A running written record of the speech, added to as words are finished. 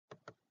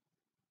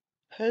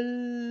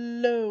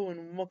Hello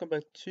and welcome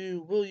back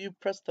to Will You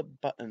Press the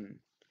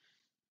Button?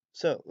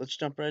 So let's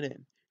jump right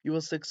in. You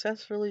will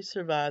successfully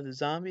survive the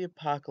zombie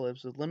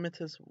apocalypse with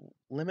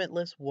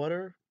limitless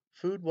water,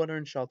 food, water,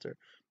 and shelter,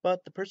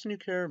 but the person you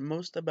care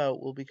most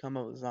about will become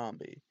a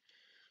zombie.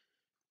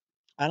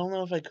 I don't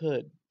know if I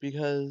could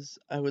because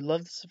I would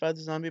love to survive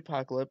the zombie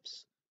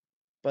apocalypse,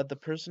 but the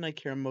person I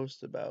care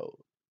most about,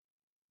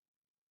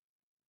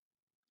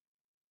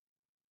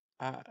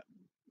 I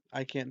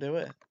I can't do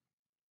it.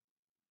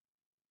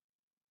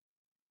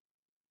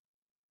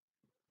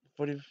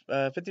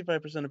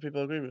 55% of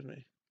people agree with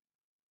me.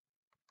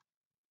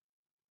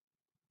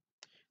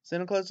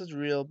 Santa Claus is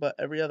real, but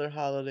every other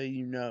holiday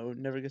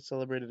never gets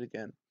celebrated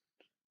again.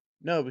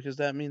 No, because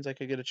that means I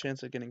could get a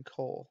chance at getting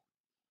coal.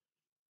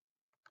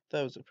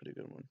 That was a pretty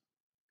good one.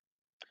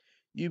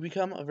 You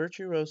become a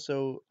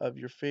virtuoso of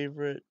your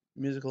favorite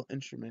musical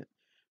instrument,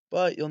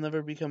 but you'll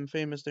never become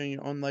famous during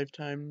your own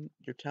lifetime.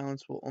 Your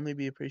talents will only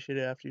be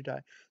appreciated after you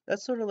die.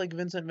 That's sort of like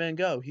Vincent van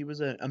Gogh. He was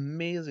an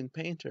amazing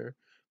painter,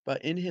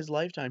 but in his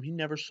lifetime, he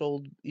never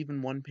sold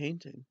even one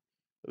painting.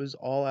 It was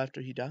all after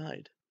he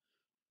died.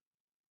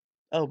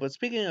 Oh, but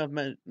speaking of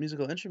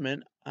musical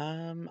instrument,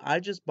 I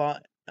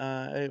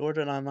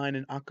ordered online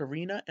an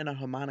ocarina and a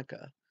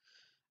harmonica.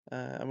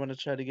 I want to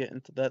try to get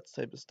into that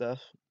type of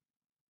stuff.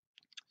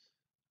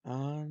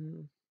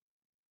 Um,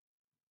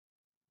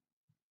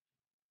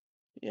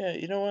 yeah,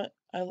 you know what?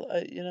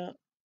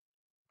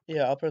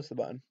 Yeah, I'll press the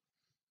button.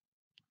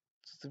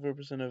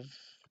 64% of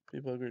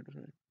people agreed with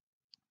me.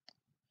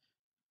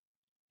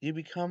 You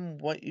become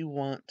what you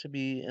want to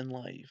be in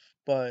life,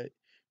 but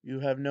you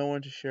have no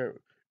one to share it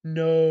with.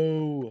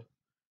 No!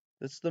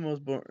 That's the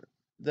most boring.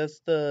 That's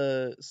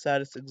the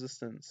saddest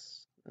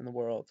existence in the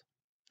world.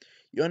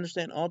 You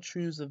understand all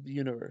truths of the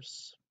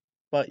universe,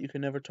 but you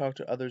can never talk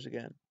to others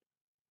again.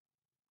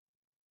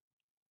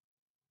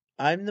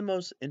 I'm the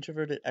most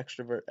introverted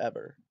extrovert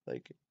ever.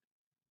 Like,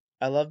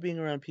 I love being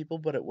around people,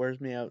 but it wears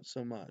me out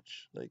so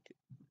much. Like,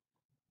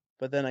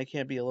 but then I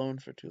can't be alone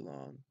for too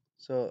long.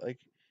 So, like,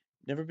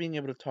 never being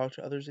able to talk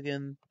to others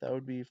again, that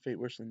would be fate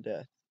worse than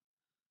death.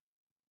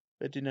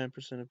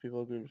 59% of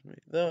people agree with me,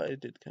 though I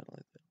did kind of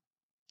like that.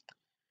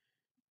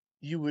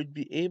 You would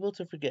be able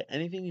to forget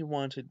anything you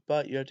wanted,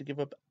 but you have to give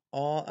up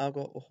all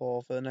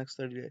alcohol for the next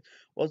 30 days.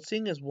 Well,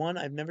 seeing as one,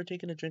 I've never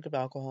taken a drink of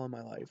alcohol in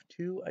my life.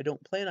 Two, I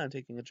don't plan on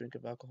taking a drink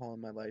of alcohol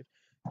in my life.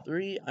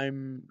 Three,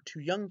 I'm too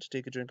young to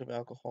take a drink of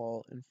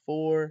alcohol. And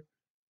four,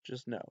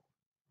 just no.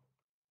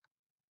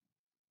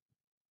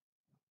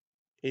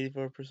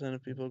 84%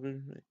 of people agree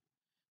with me.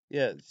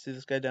 Yeah, see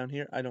this guy down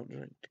here? I don't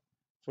drink.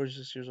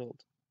 46 years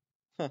old.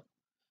 Huh,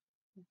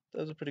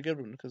 that was a pretty good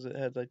one because it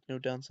had like no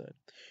downside.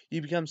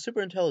 You become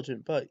super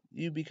intelligent, but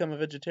you become a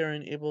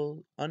vegetarian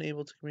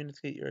unable to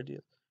communicate your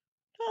ideas.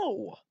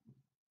 No.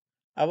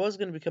 I was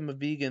gonna become a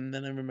vegan,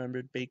 then I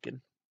remembered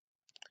bacon.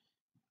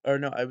 Or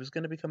no, I was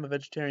gonna become a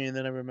vegetarian,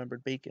 then I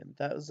remembered bacon.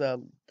 That was a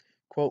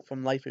quote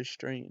from Life is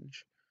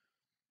Strange.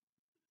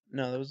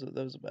 No, that was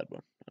a bad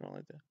one. I don't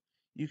like that.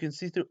 You can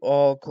see through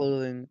all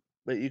clothing,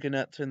 but you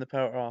cannot turn the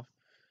power off.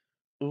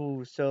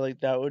 Ooh, so like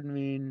that would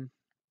mean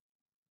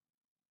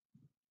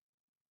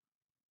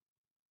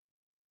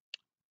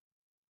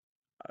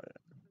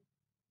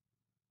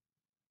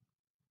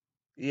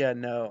yeah,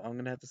 no, I'm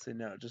gonna have to say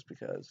no just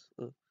because.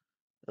 Ugh,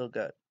 oh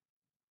god.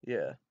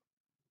 Yeah,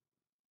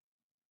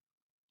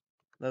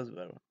 that was a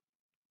bad one.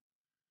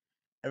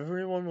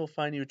 Everyone will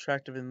find you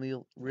attractive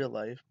in real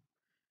life.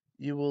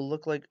 You will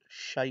look like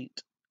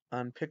shite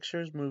on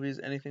pictures, movies,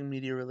 anything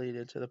media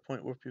related to the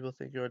point where people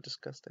think you are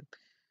disgusting.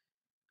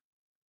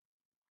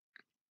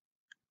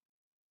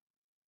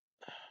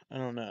 I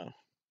don't know.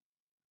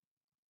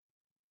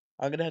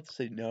 I'm gonna have to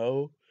say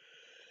no,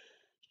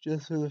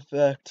 just for the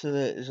fact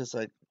that it's just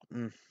like,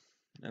 mm,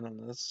 I don't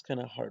know. That's kind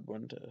of a hard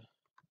one to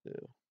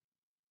do.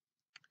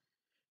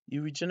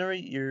 You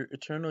regenerate your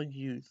eternal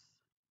youth.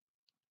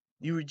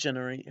 You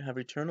regenerate, have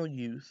eternal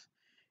youth,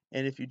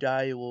 and if you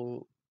die,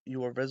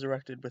 you are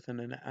resurrected within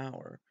an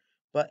hour.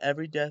 But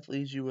every death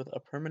leaves you with a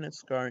permanent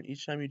scar, and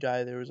each time you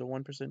die, there is a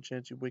 1%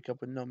 chance you wake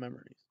up with no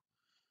memories.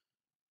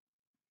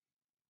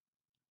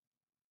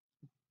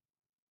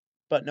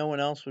 But no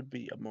one else would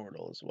be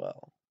immortal as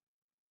well.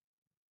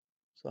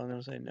 So I'm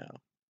gonna say no.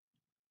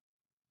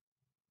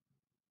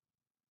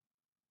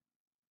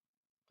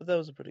 But that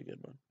was a pretty good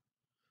one.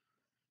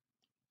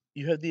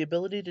 You have the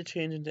ability to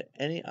change into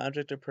any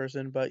object or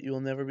person, but you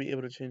will never be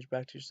able to change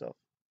back to yourself.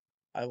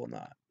 I will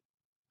not.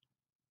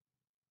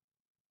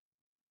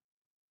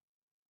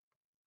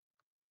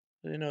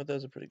 So, that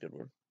was a pretty good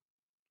one.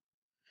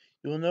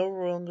 You will no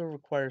longer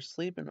require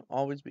sleep and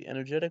always be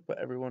energetic, but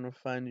everyone will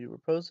find you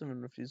repulsive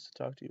and refuse to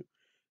talk to you.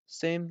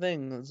 Same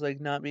thing. It's like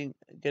not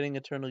getting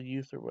eternal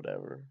youth or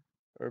whatever,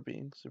 or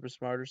being super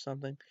smart or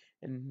something,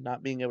 and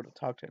not being able to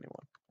talk to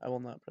anyone. I will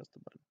not press the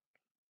button.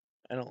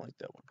 I don't like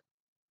that one.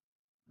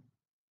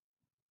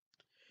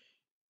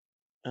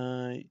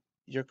 Uh,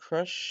 your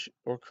crush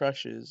or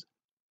crushes,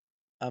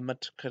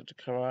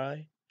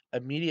 Amatkatarai,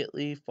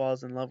 immediately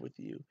falls in love with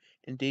you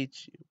and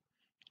dates you,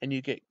 and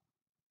you get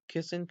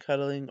kissing,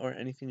 cuddling, or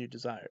anything you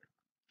desire.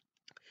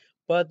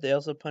 But they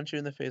also punch you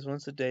in the face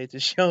once a day to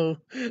show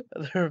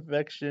their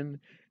affection,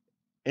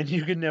 and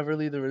you can never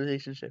leave the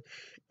relationship.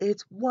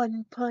 It's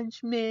One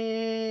Punch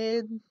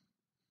Man!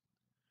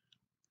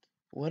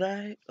 Would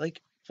I,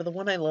 like, for the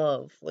one I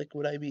love, like,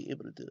 would I be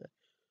able to do that?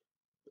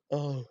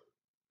 Oh,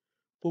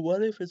 but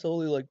what if it's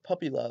only like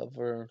puppy love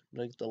or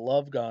like the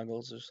love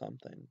goggles or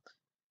something?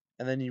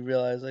 And then you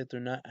realize like they're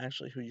not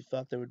actually who you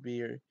thought they would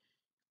be, or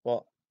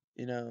well,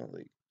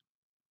 like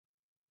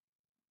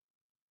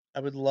I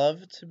would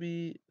love to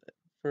be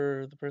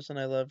for the person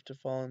I love to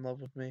fall in love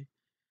with me,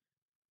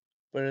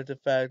 but the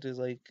fact is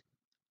like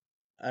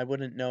I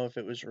wouldn't know if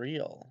it was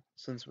real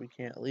since we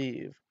can't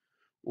leave,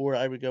 or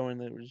I would go in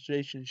the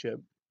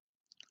relationship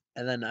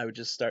and then I would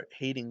just start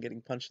hating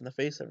getting punched in the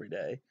face every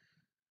day.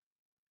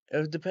 It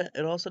would depend.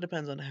 It also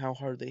depends on how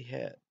hard they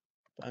hit.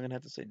 But I'm gonna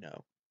have to say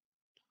no.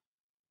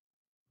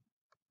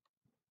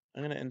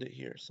 I'm gonna end it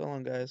here. So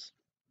long, guys.